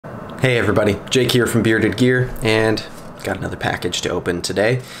Hey everybody, Jake here from Bearded Gear, and got another package to open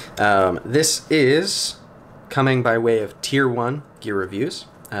today. This is coming by way of Tier 1 gear reviews.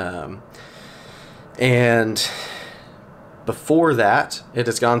 And before that, it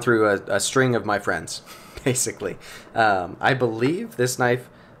has gone through a string of my friends, basically. I believe this knife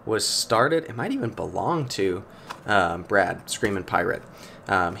was started, it might even belong to Brad,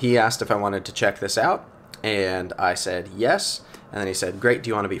 ScreaminPirate. He asked if I wanted to check this out, and I said yes. And then he said, great, do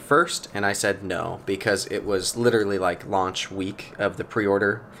you want to be first? And I said no, because it was literally like launch week of the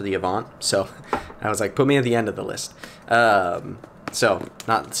pre-order for the Avant. So I was like, put me at the end of the list. So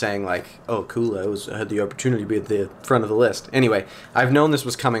not saying like, oh, cool, I had the opportunity to be at the front of the list. Anyway, I've known this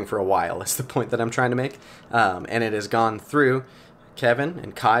was coming for a while. That's the point that I'm trying to make. And it has gone through Kevin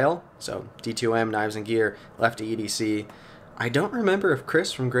and Kyle, so D2M, Knives and Gear, Lefty EDC. I don't remember if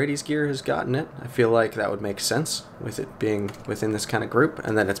Chris from Grady's Gear has gotten it. I feel like that would make sense with it being within this kind of group.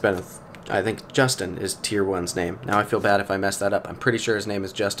 And then it's been with, I think Justin is Tier 1's name. Now I feel bad if I messed that up. I'm pretty sure his name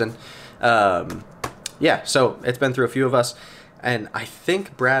is Justin. Yeah, so it's been through a few of us. And I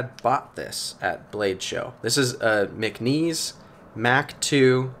think Brad bought this at Blade Show. This is a Mcnees Mac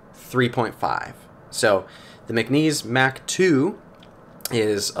 2 3.5. So the Mcnees Mac 2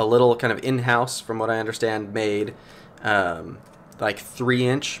 is a little kind of in-house, from what I understand, made like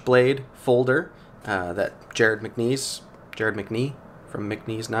 3-inch blade folder that Jared McNee from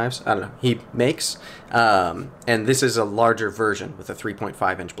Mcnees Knives, I don't know, he makes. And this is a larger version with a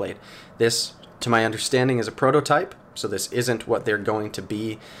 3.5-inch blade. This, to my understanding, is a prototype, so this isn't what they're going to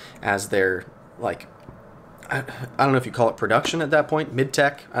be as their, like, I don't know if you call it production at that point,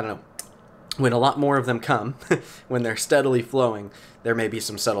 mid-tech, I don't know. When a lot more of them come, when they're steadily flowing, there may be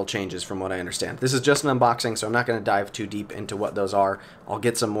some subtle changes from what I understand. This is just an unboxing, so I'm not going to dive too deep into what those are. I'll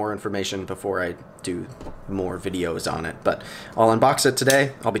get some more information before I do more videos on it. But I'll unbox it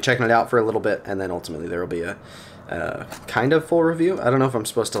today. I'll be checking it out for a little bit, and then ultimately there will be a kind of full review. I don't know if I'm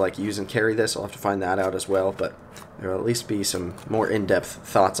supposed to like use and carry this. I'll have to find that out as well, but there will at least be some more in-depth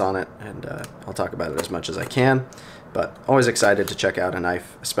thoughts on it, and I'll talk about it as much as I can. But always excited to check out a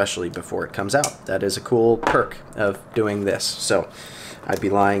knife, especially before it comes out. That is a cool perk of doing this. So I'd be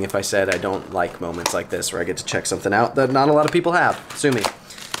lying if I said I don't like moments like this where I get to check something out that not a lot of people have. Sue me.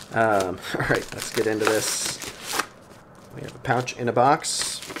 All right, let's get into this. We have a pouch in a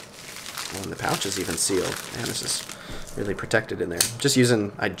box. Oh, and the pouch is even sealed. Man, this is really protected in there.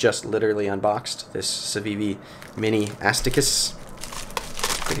 I just literally unboxed this Civivi Mini Asticus.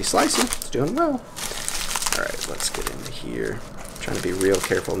 Pretty slicey. It's doing well. Alright, let's get into here. I'm trying to be real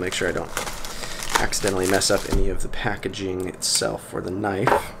careful, make sure I don't accidentally mess up any of the packaging itself or the knife.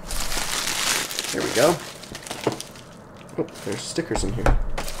 There we go. Oh, there's stickers in here.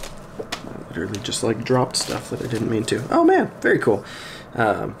 I literally just like dropped stuff that I didn't mean to. Oh man, very cool.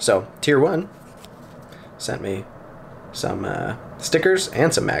 So, Tier 1 sent me some stickers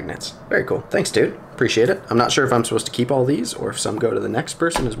and some magnets. Very cool. Thanks, dude. Appreciate it. I'm not sure if I'm supposed to keep all these or if some go to the next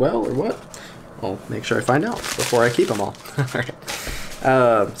person as well or what. I'll make sure I find out before I keep them all.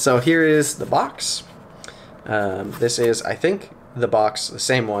 Alright. So here is the box. This is, I think, the box, the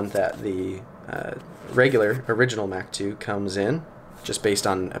same one that the original Mac 2 comes in, just based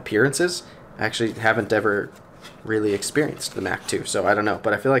on appearances. I actually haven't ever really experienced the Mac 2, so I don't know.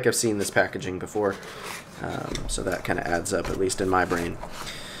 But I feel like I've seen this packaging before, so that kind of adds up, at least in my brain.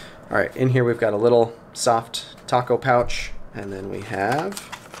 Alright, in here we've got a little soft taco pouch, and then we have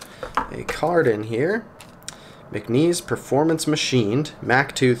a card in here. Mcnees Performance Machined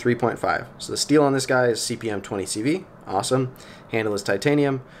Mac 2 3.5. So the steel on this guy is CPM 20CV. Awesome. Handle is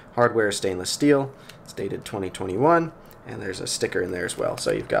titanium. Hardware is stainless steel. It's dated 2021. And there's a sticker in there as well.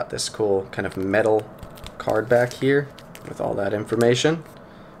 So you've got this cool kind of metal card back here with all that information.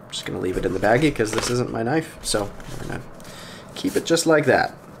 I'm just going to leave it in the baggie because this isn't my knife. So we're going to keep it just like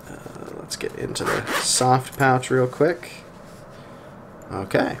that. Let's get into the soft pouch real quick.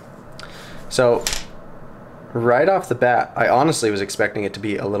 Okay. So, right off the bat, I honestly was expecting it to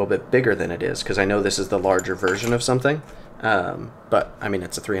be a little bit bigger than it is, because I know this is the larger version of something. But, I mean,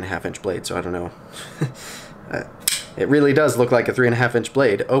 it's a 3.5-inch blade, so I don't know. It really does look like a 3.5-inch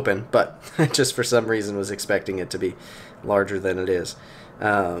blade, open, but just for some reason was expecting it to be larger than it is.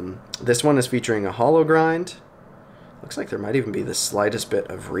 This one is featuring a hollow grind. Looks like there might even be the slightest bit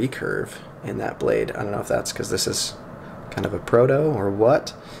of recurve in that blade. I don't know if that's because this is kind of a proto or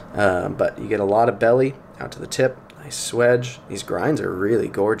what, but you get a lot of belly out to the tip. Nice swedge. These grinds are really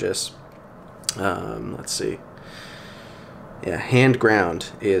gorgeous. Let's see. Yeah, hand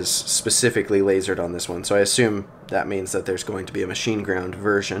ground is specifically lasered on this one, so I assume that means that there's going to be a machine ground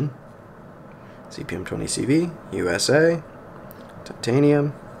version. CPM 20CV, USA,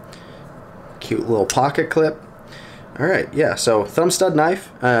 titanium. Cute little pocket clip. All right, yeah, so thumb stud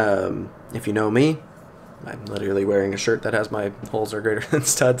knife. If you know me, I'm literally wearing a shirt that has my holes are greater than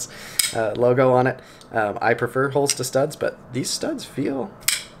studs logo on it. I prefer holes to studs, but these studs feel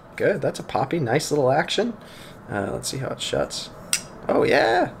good. That's a poppy, nice little action. Let's see how it shuts. Oh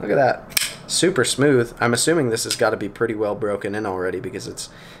yeah, look at that. Super smooth. I'm assuming this has got to be pretty well broken in already because it's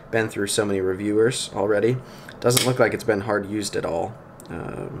been through so many reviewers already. Doesn't look like it's been hard used at all.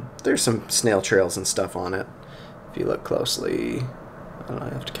 There's some snail trails and stuff on it. If you look closely, I don't know, I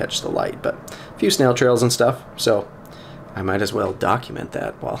have to catch the light, but a few snail trails and stuff. So I might as well document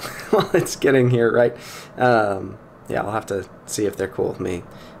that while, while it's getting here, right? Yeah, I'll have to see if they're cool with me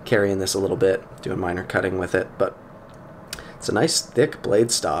carrying this a little bit, doing minor cutting with it, but it's a nice thick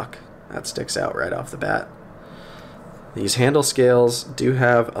blade stock. That sticks out right off the bat. These handle scales do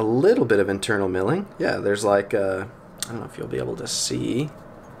have a little bit of internal milling. Yeah, there's like, I don't know if you'll be able to see.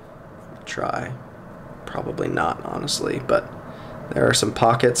 I'll try. Probably not, honestly, but there are some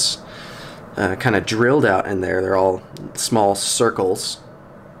pockets kind of drilled out in there. They're all small circles.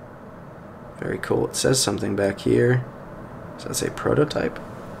 Very cool. It says something back here. Does that say prototype?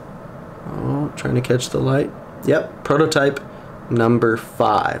 Oh, trying to catch the light. Yep, prototype number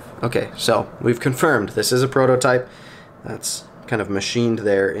 5. Okay, so we've confirmed this is a prototype. That's kind of machined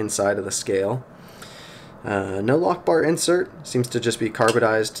there inside of the scale. No lock bar insert. Seems to just be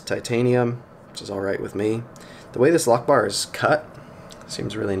carbonized titanium, which is alright with me. The way this lock bar is cut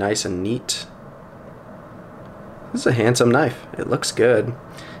seems really nice and neat. This is a handsome knife. It looks good.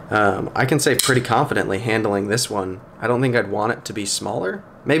 I can say pretty confidently handling this one, I don't think I'd want it to be smaller.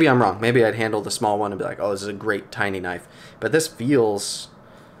 Maybe I'm wrong. Maybe I'd handle the small one and be like, oh, this is a great tiny knife. But this feels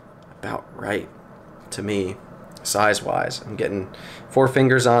about right to me, size-wise. I'm getting 4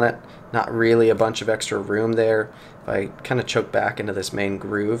 fingers on it, not really a bunch of extra room there. If I kind of choke back into this main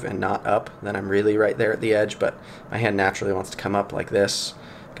groove and not up, then I'm really right there at the edge, but my hand naturally wants to come up like this.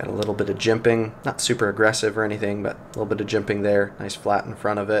 Got a little bit of jimping, not super aggressive or anything, but a little bit of jimping there. Nice flat in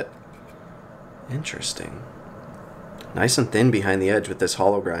front of it. Interesting. Nice and thin behind the edge with this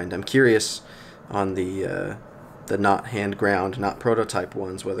hollow grind. I'm curious on the not hand ground, not prototype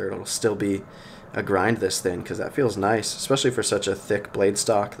ones, whether it'll still be a grind this thin, because that feels nice, especially for such a thick blade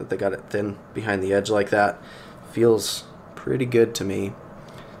stock that they got it thin behind the edge like that. Feels pretty good to me.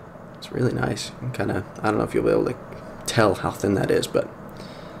 It's really nice. Kind of, I don't know if you'll be able to tell how thin that is, but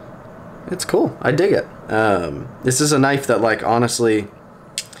it's cool. I dig it. This is a knife that, like, honestly,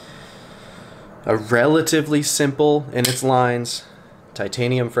 a relatively simple in its lines,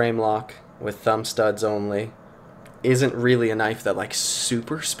 titanium frame lock with thumb studs only, isn't really a knife that, like,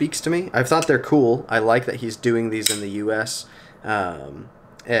 super speaks to me. I've thought they're cool. I like that he's doing these in the US,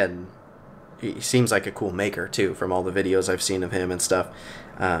 and he seems like a cool maker too from all the videos I've seen of him and stuff.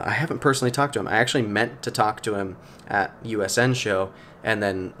 I haven't personally talked to him. I actually meant to talk to him at USN show, and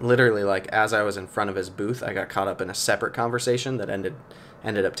then literally, like, as I was in front of his booth, I got caught up in a separate conversation that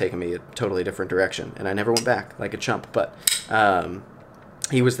ended up taking me a totally different direction, and I never went back like a chump. But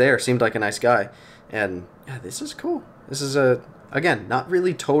he was there, seemed like a nice guy, and yeah, this is cool. This is again, not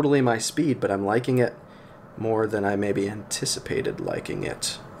really totally my speed, but I'm liking it more than I maybe anticipated liking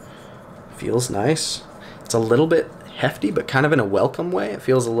it. Feels nice. It's a little bit hefty, but kind of in a welcome way. It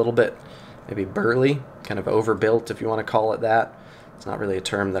feels a little bit maybe burly, kind of overbuilt, if you want to call it that. It's not really a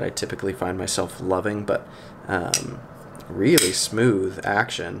term that I typically find myself loving, but really smooth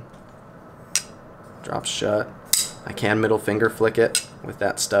action. Drops shut. I can middle finger flick it with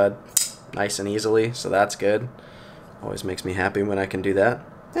that stud nice and easily, so that's good. Always makes me happy when I can do that.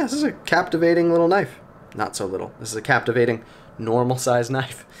 Yeah, this is a captivating little knife. Not so little. This is a captivating normal size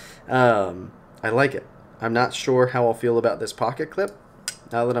knife. I like it. I'm not sure how I'll feel about this pocket clip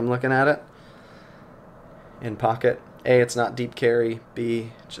now that I'm looking at it. In pocket, A, it's not deep carry.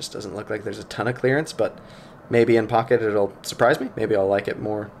 B, it just doesn't look like there's a ton of clearance, but maybe in pocket it'll surprise me. Maybe I'll like it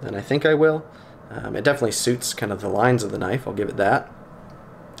more than I think I will. It definitely suits kind of the lines of the knife, I'll give it that.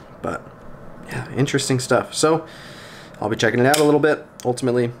 But yeah, interesting stuff. So I'll be checking it out a little bit.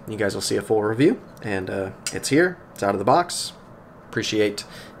 Ultimately, you guys will see a full review, and it's here. It's out of the box. Appreciate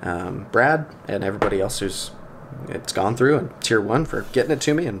Brad and everybody else who's it's gone through, and Tier 1 for getting it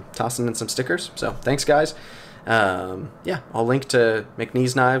to me and tossing in some stickers. So thanks, guys. Yeah, I'll link to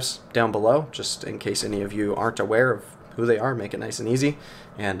Mcnees knives down below, just in case any of you aren't aware of who they are. Make it nice and easy.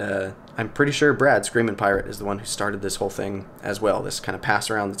 And I'm pretty sure Brad, ScreaminPirate, is the one who started this whole thing as well, this kind of pass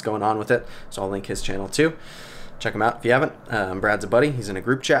around that's going on with it. So I'll link his channel too. Check him out if you haven't. Brad's a buddy. He's in a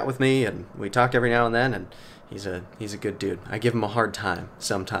group chat with me, and we talk every now and then, and he's a good dude. I give him a hard time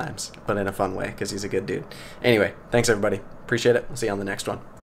sometimes, but in a fun way, because he's a good dude. Anyway, thanks everybody. Appreciate it. We'll see you on the next one.